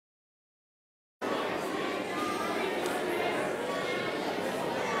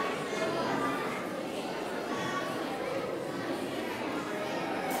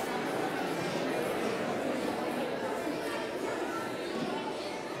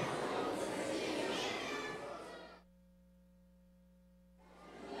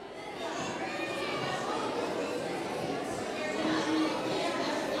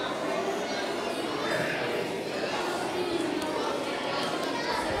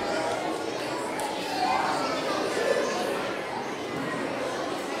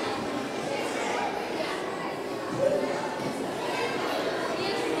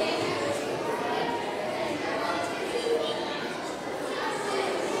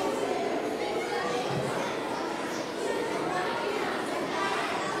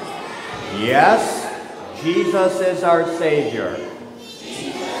Yes, Jesus is our Savior.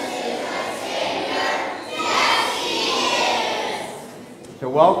 So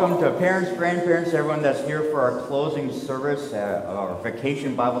welcome to parents, grandparents, everyone that's here for our closing service at our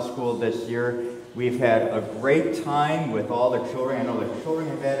Vacation Bible School this year. We've had a great time with all the children. I know the children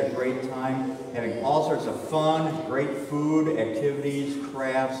have had a great time, having all sorts of fun, great food, activities,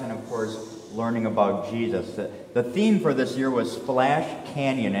 crafts, and of course, learning about Jesus. The theme for this year was Splash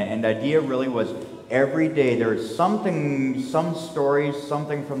Canyon, and the idea really was every day there's something, some stories,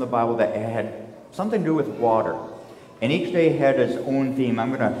 something from the Bible that had something to do with water. And each day had its own theme. I'm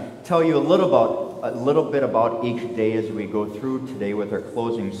going to tell you a little bit about each day as we go through today with our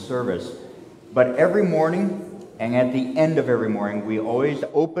closing service. But every morning, and at the end of every morning, we always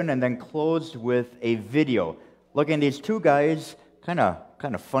open and then close with a video. Looking at these two guys, kind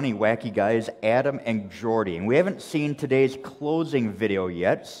of funny, wacky guys, Adam and Jordy. And we haven't seen today's closing video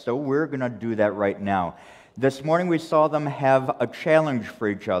yet, so we're going to do that right now. This morning we saw them have a challenge for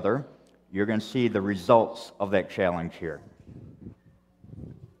each other. You're going to see the results of that challenge here.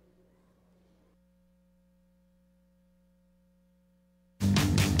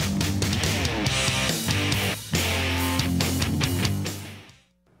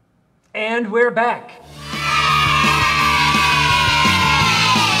 And we're back.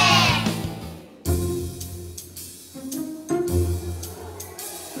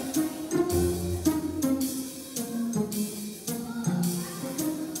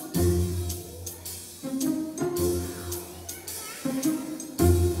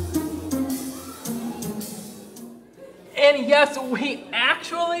 And yes, we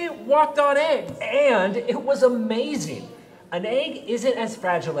actually walked on eggs. And it was amazing. An egg isn't as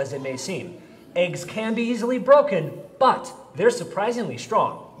fragile as it may seem. Eggs can be easily broken, but they're surprisingly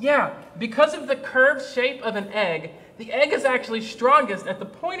strong. Yeah, because of the curved shape of an egg, the egg is actually strongest at the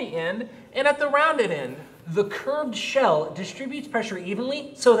pointy end and at the rounded end. The curved shell distributes pressure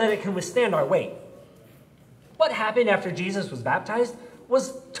evenly so that it can withstand our weight. What happened after Jesus was baptized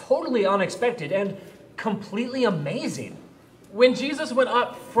was totally unexpected and completely amazing. When Jesus went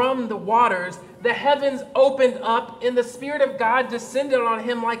up from the waters, the heavens opened up and the Spirit of God descended on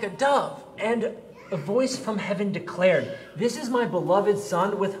him like a dove. And a voice from heaven declared, "This is my beloved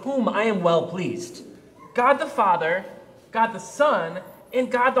Son with whom I am well pleased." God the Father, God the Son,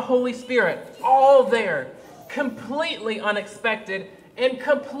 and God the Holy Spirit, all there, completely unexpected and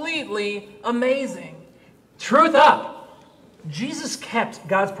completely amazing. Truth up! Jesus kept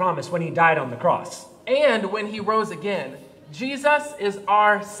God's promise when he died on the cross. And when he rose again, Jesus is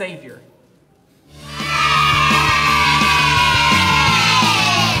our Savior.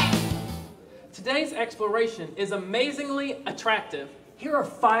 Today's exploration is amazingly attractive. Here are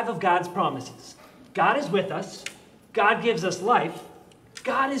 5 of God's promises. God is with us. God gives us life.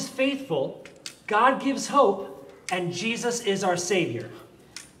 God is faithful. God gives hope. And Jesus is our Savior.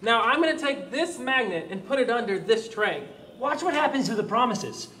 Now I'm going to take this magnet and put it under this tray. Watch what happens to the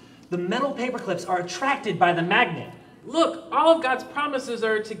promises. The metal paper clips are attracted by the magnet. Look, all of God's promises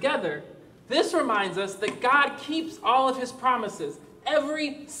are together. This reminds us that God keeps all of his promises,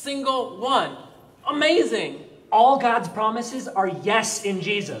 every single one. Amazing. All God's promises are yes in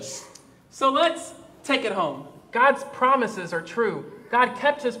Jesus. So let's take it home. God's promises are true. God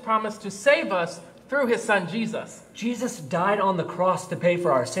kept his promise to save us through his son Jesus. Jesus died on the cross to pay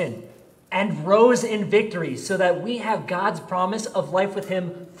for our sin and rose in victory so that we have God's promise of life with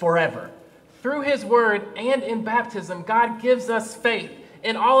him forever. Through his word and in baptism, God gives us faith,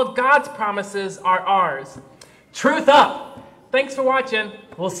 and all of God's promises are ours. Truth up! Thanks for watching.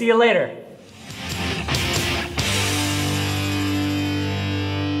 We'll see you later.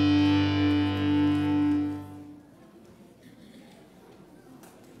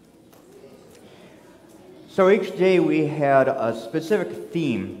 So each day we had a specific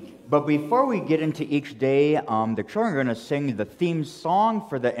theme. But before we get into each day, the children are going to sing the theme song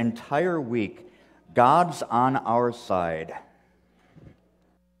for the entire week, God's on Our Side.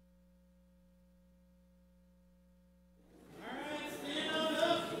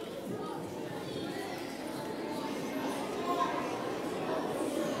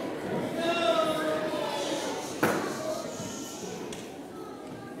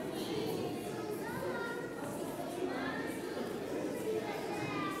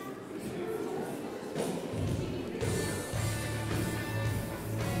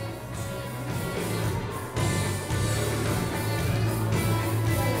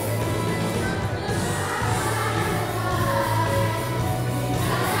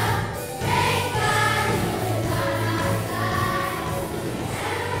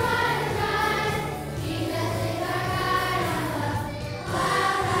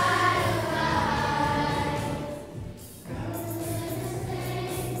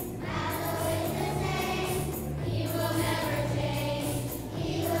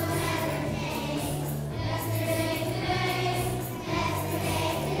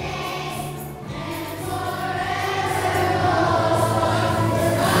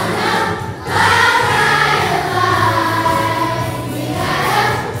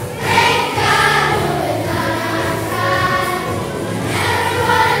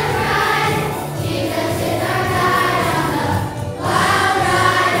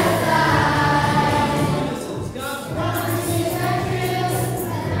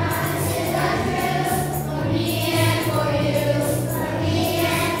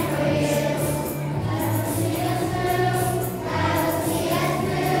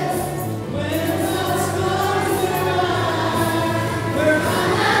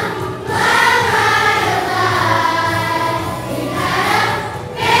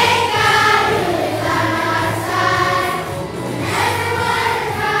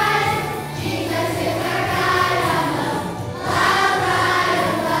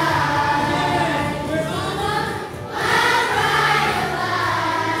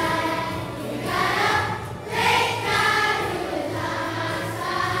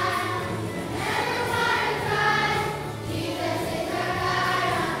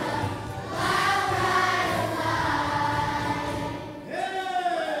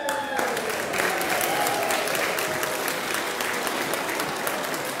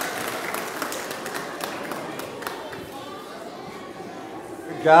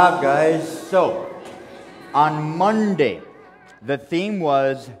 Good job, guys. So, on Monday, the theme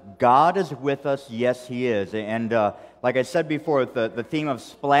was God is with us, yes, He is. And like I said before, the theme of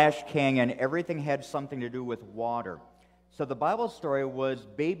Splash Canyon, everything had something to do with water. So the Bible story was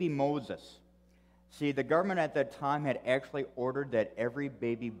baby Moses. See, the government at that time had actually ordered that every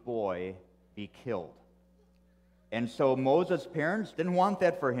baby boy be killed. And so Moses' parents didn't want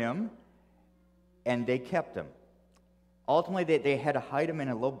that for him, and they kept him. Ultimately, they had to hide him in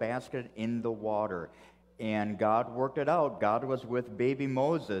a little basket in the water. And God worked it out. God was with baby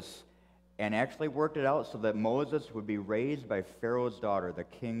Moses and actually worked it out so that Moses would be raised by Pharaoh's daughter, the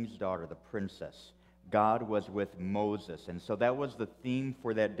king's daughter, the princess. God was with Moses. And so that was the theme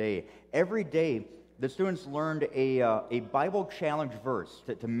for that day. Every day, the students learned a Bible challenge verse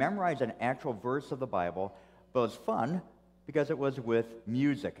to memorize an actual verse of the Bible, but it was fun because it was with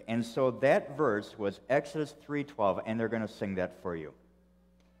music. And so that verse was Exodus 3:12, and they're going to sing that for you.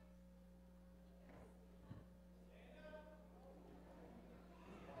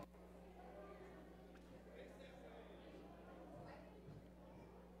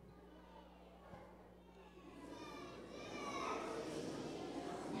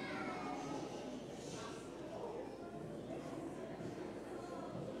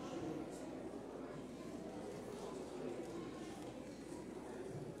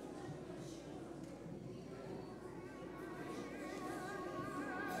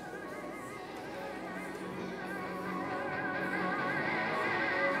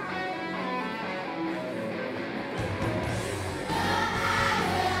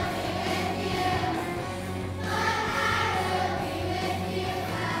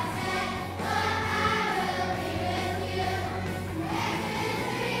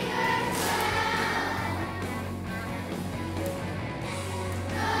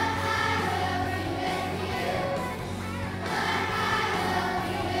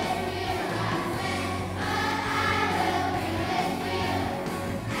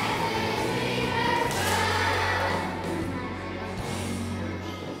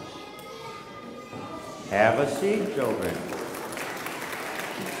 Have a seat, children.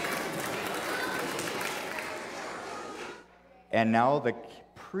 And now the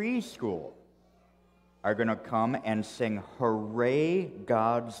preschool are going to come and sing Hooray,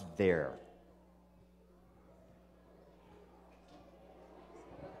 God's There.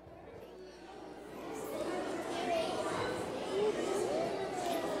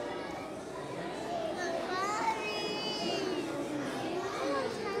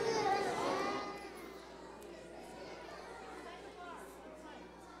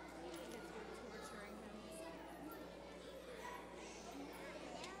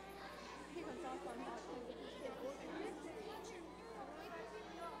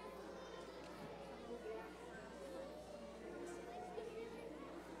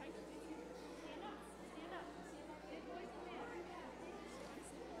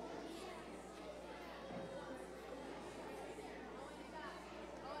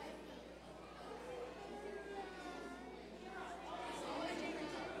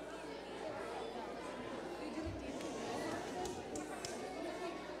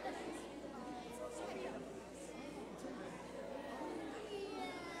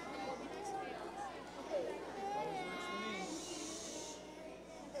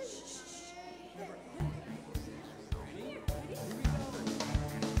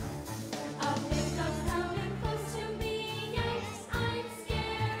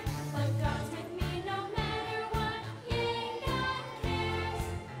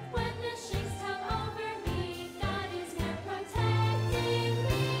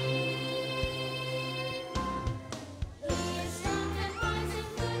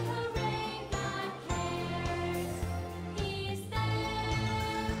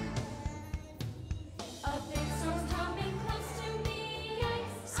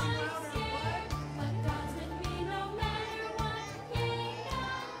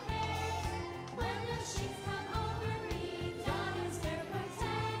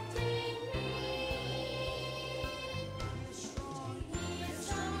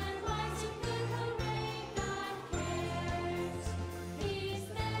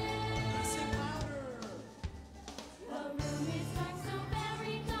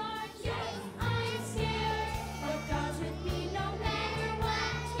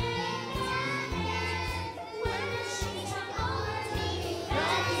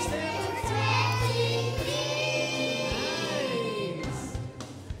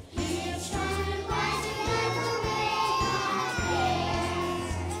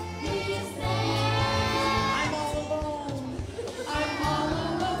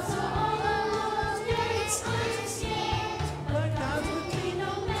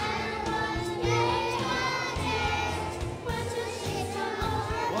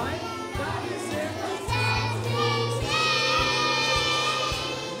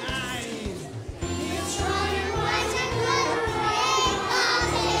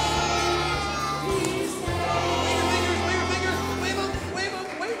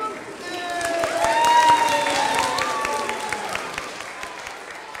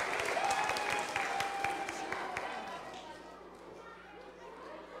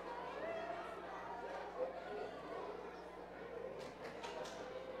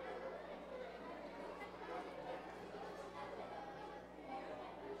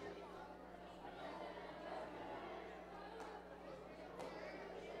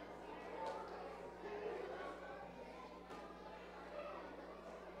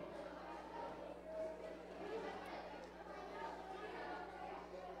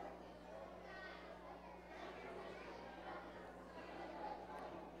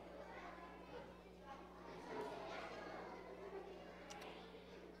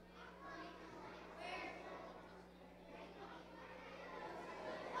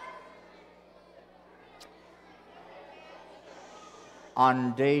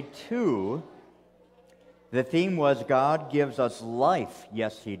 On day 2, the theme was God gives us life.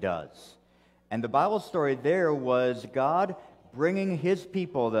 Yes, he does. And the Bible story there was God bringing his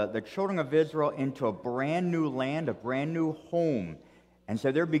people, the children of Israel, into a brand new land, a brand new home. And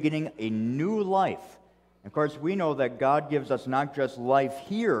so they're beginning a new life. Of course, we know that God gives us not just life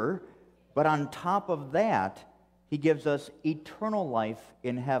here, but on top of that, he gives us eternal life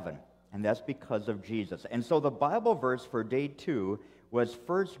in heaven. And that's because of Jesus. And so the Bible verse for day 2 was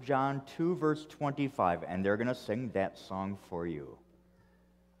 1 John 2, verse 25. And they're going to sing that song for you.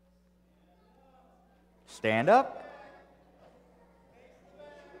 Stand up.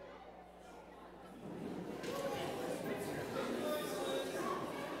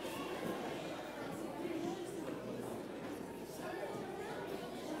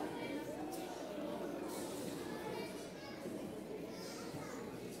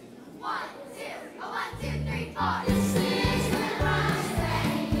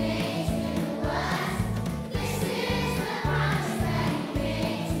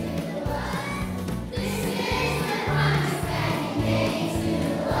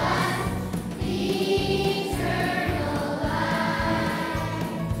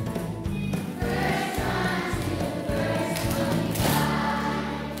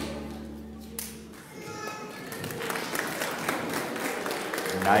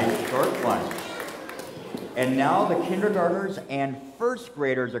 Nice short one. And now the kindergartners and first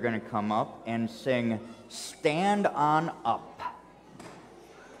graders are going to come up and sing Stand On Up.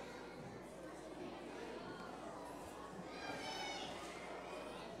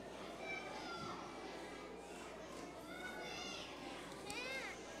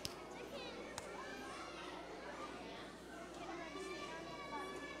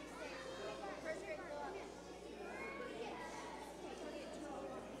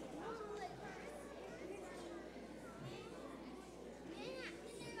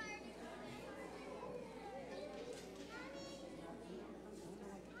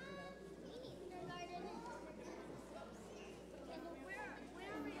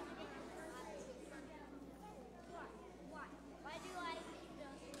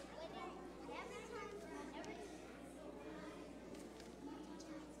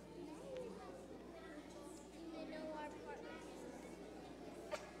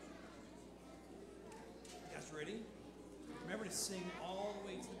 Ready? Remember to sing all the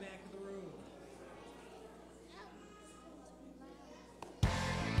way to the back of the room.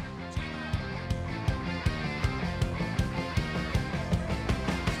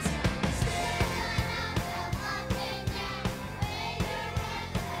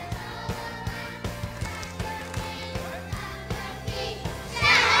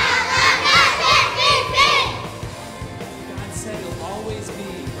 God said he'll always be.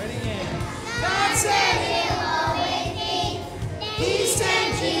 Ready, and God said he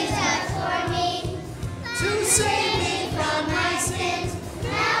sent Jesus for me to save me from my sins. Now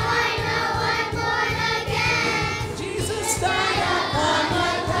I know I'm born again. Jesus died upon the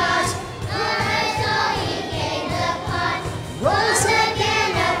cross. For so he paid the cost. Rose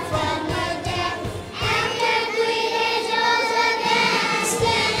again up from the dead. And completed rose again.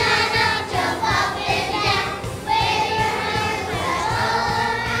 Stand on up, jump up and down. Wave your hands all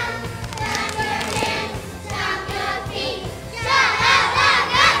around. Clap your hands, stomp your feet. Shout out loud,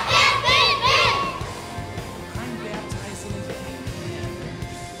 up and beat, beat.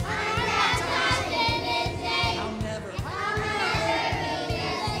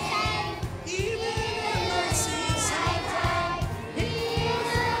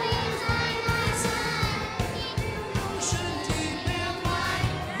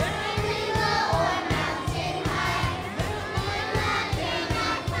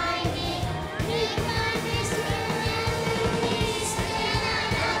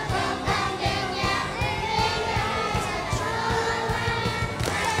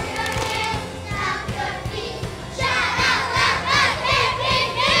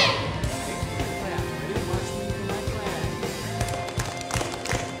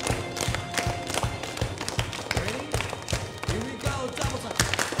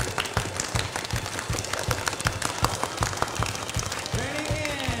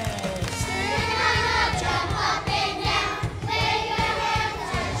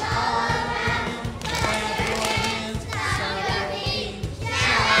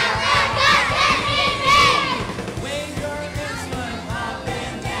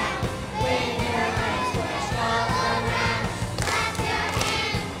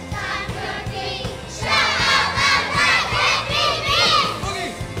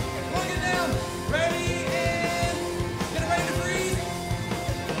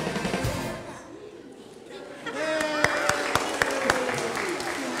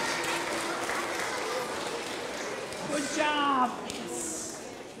 Nice job.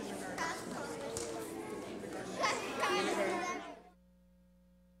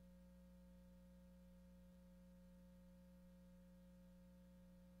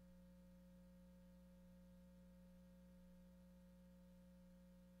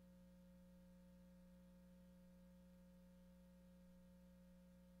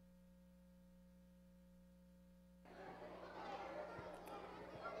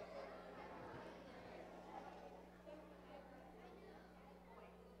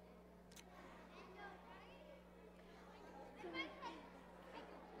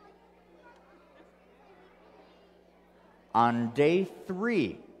 On day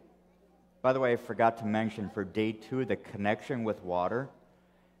 3, by the way, I forgot to mention for day 2, the connection with water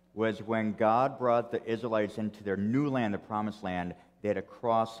was when God brought the Israelites into their new land, the promised land. They had to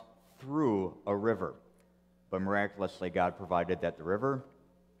cross through a river. But miraculously, God provided that the river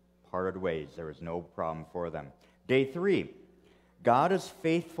parted ways. There was no problem for them. Day 3, God is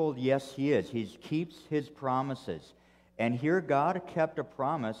faithful. Yes, He is. He keeps His promises. And here God kept a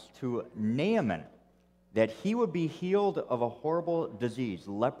promise to Naaman that he would be healed of a horrible disease,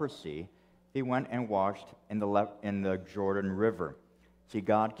 leprosy. He went and washed in the Jordan River. See,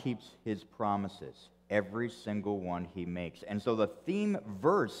 God keeps His promises, every single one He makes. And so the theme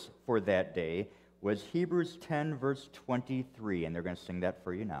verse for that day was Hebrews 10, verse 23, and they're going to sing that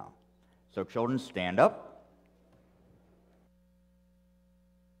for you now. So children, stand up.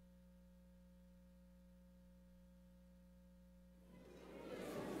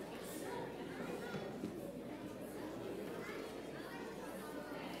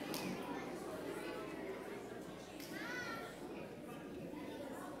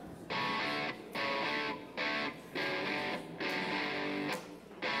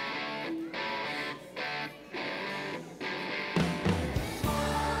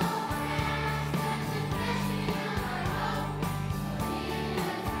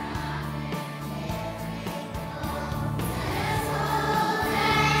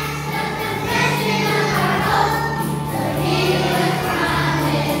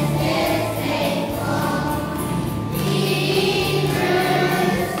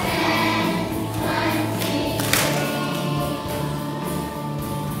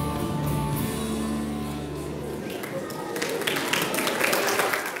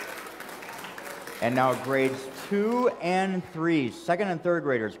 And now grades 2 and 3, second and third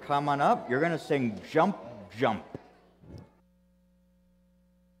graders, come on up. You're going to sing Jump, Jump.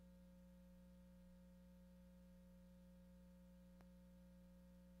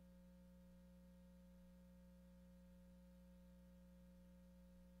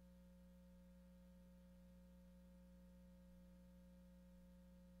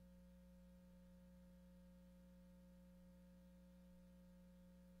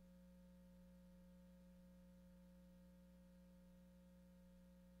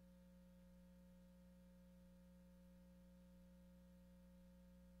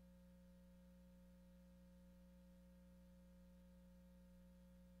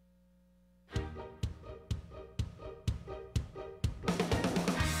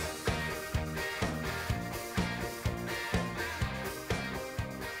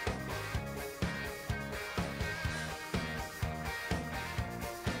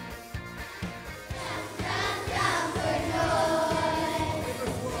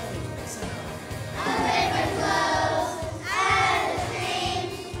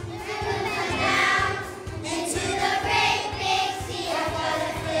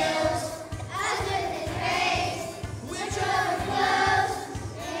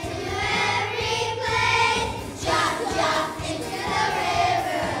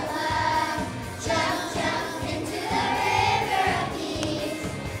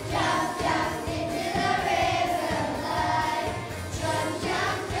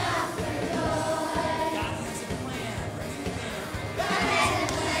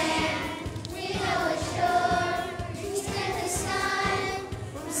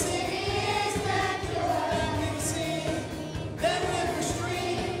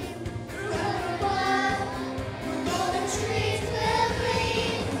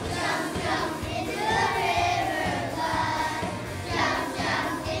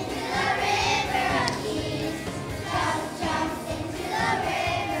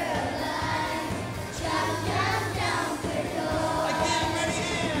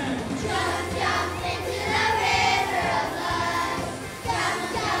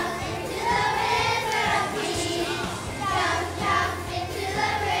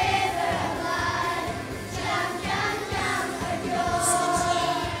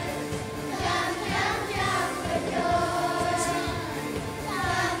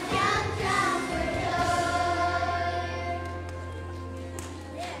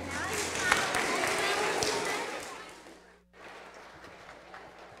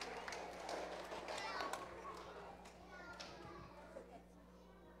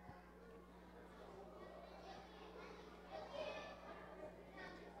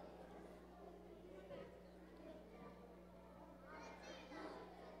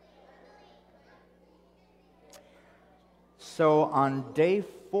 So on day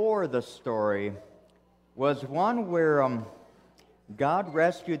 4 of the story was one where God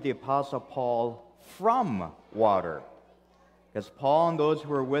rescued the Apostle Paul from water, because Paul and those who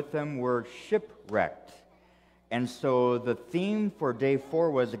were with him were shipwrecked. And so the theme for day 4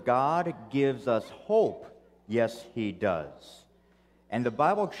 was God gives us hope. Yes, he does. And the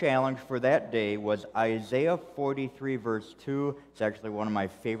Bible challenge for that day was Isaiah 43, verse 2. It's actually one of my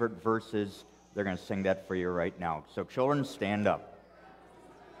favorite verses. They're going to sing that for you right now. So children, stand up.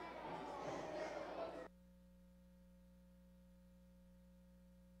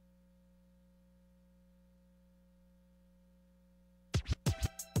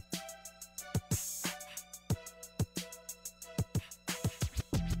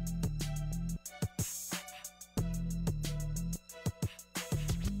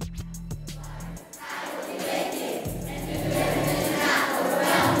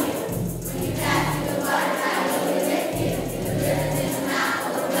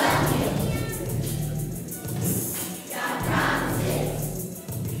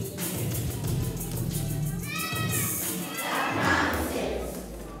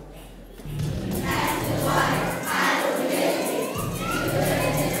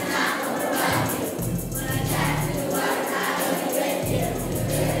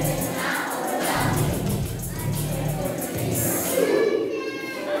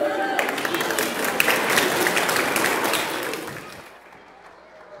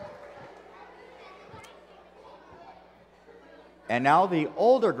 And now the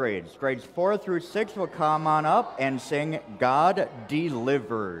older grades, grades 4 through 6, will come on up and sing God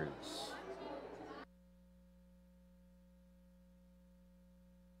Delivers.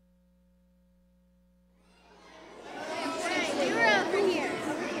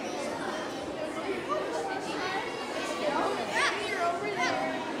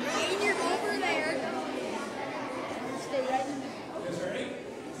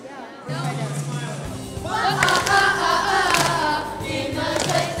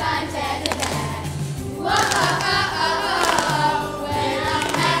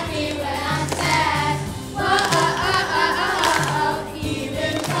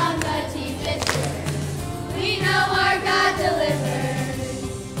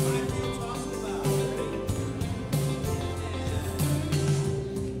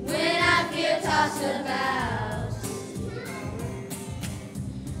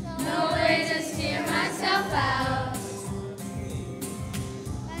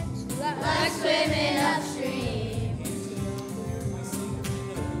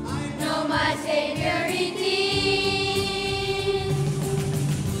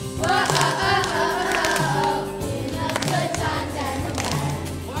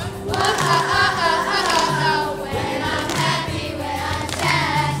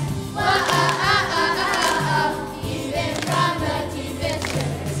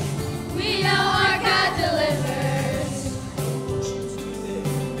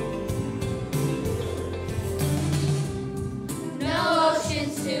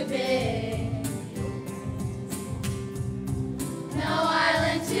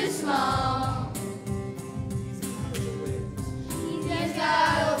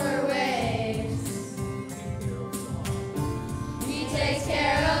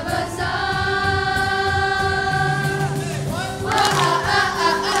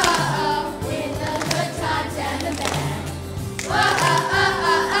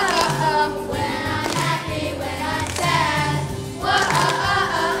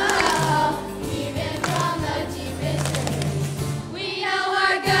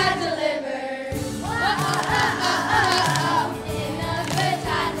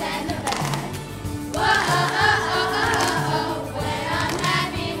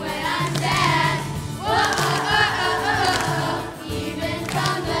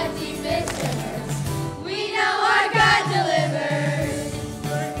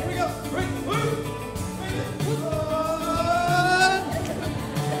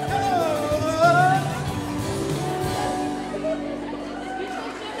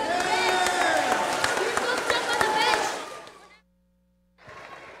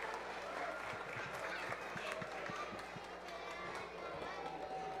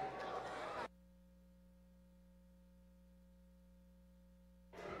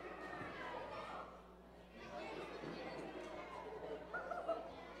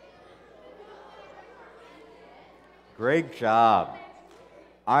 Great job.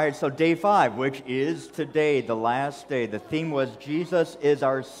 All right, so day 5, which is today, the last day. The theme was Jesus is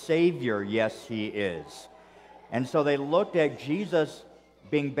our Savior. Yes, he is. And so they looked at Jesus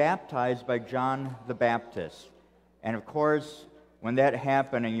being baptized by John the Baptist. And of course, when that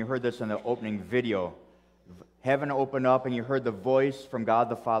happened, and you heard this in the opening video, heaven opened up and you heard the voice from God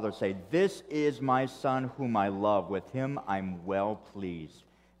the Father say, "This is my Son whom I love. With him I'm well pleased."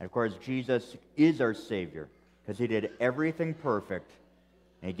 And of course, Jesus is our Savior because he did everything perfect.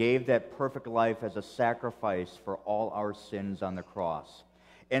 And he gave that perfect life as a sacrifice for all our sins on the cross.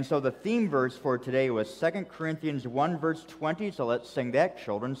 And so the theme verse for today was 2 Corinthians 1, verse 20. So let's sing that.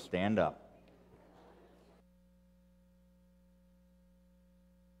 Children, stand up.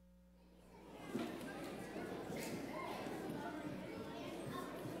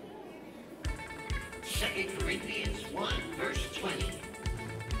 Second Corinthians 1, verse 20.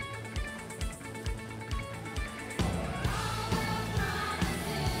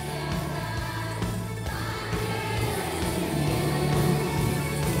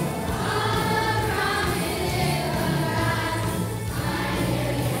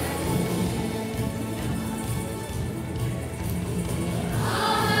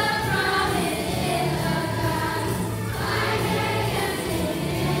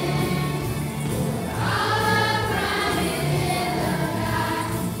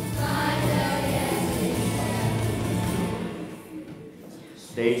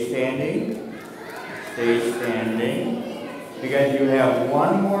 Stay standing. Stay standing. Because you have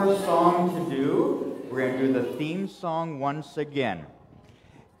one more song to do. We're going to do the theme song once again.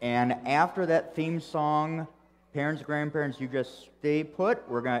 And after that theme song, parents, grandparents, you just stay put.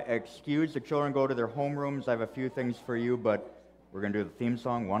 We're going to excuse the children, go to their homerooms. I have a few things for you, but we're going to do the theme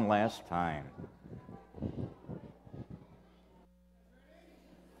song one last time.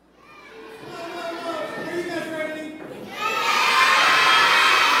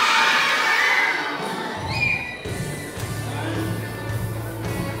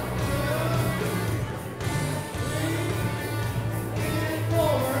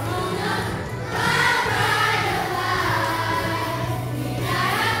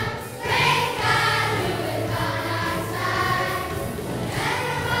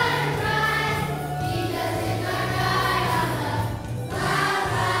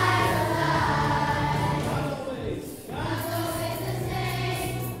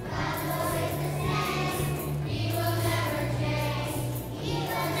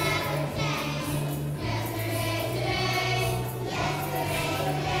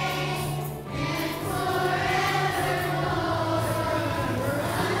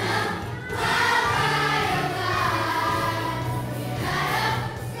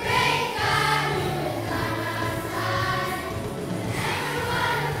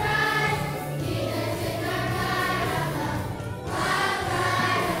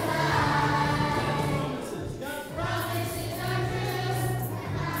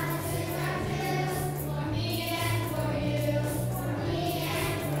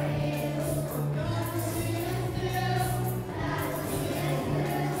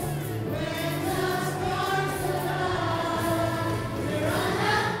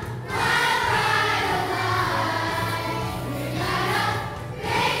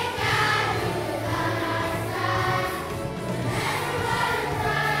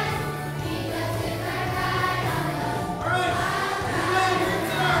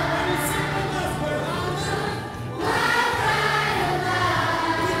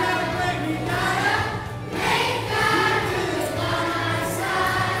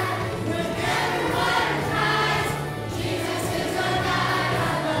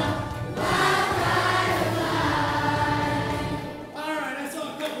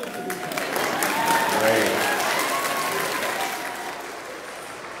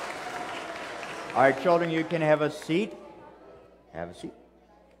 All right, children, you can have a seat. Have a seat.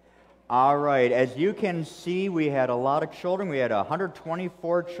 All right, as you can see, we had a lot of children. We had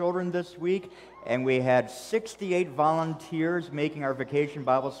 124 children this week, and we had 68 volunteers making our Vacation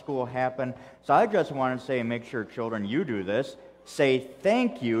Bible School happen. So I just want to say, and make sure, children, you do this, say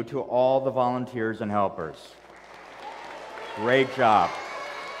thank you to all the volunteers and helpers. Great job.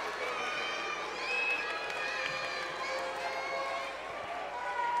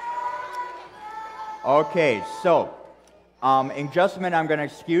 Okay, so in just a minute, I'm going to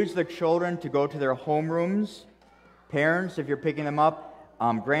excuse the children to go to their homerooms. Parents, if you're picking them up,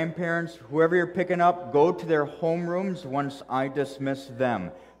 grandparents, whoever you're picking up, go to their homerooms once I dismiss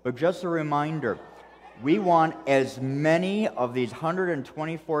them. But just a reminder, we want as many of these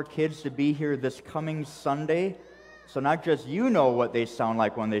 124 kids to be here this coming Sunday, so not just you know what they sound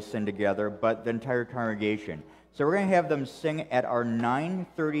like when they sing together, but the entire congregation. So we're going to have them sing at our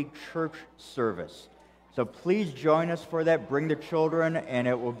 9:30 church service. So please join us for that. Bring the children, and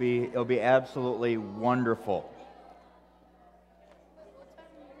it'll be absolutely wonderful.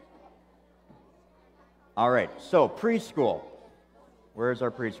 All right, so preschool. Where's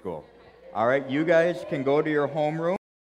our preschool? All right, you guys can go to your homeroom.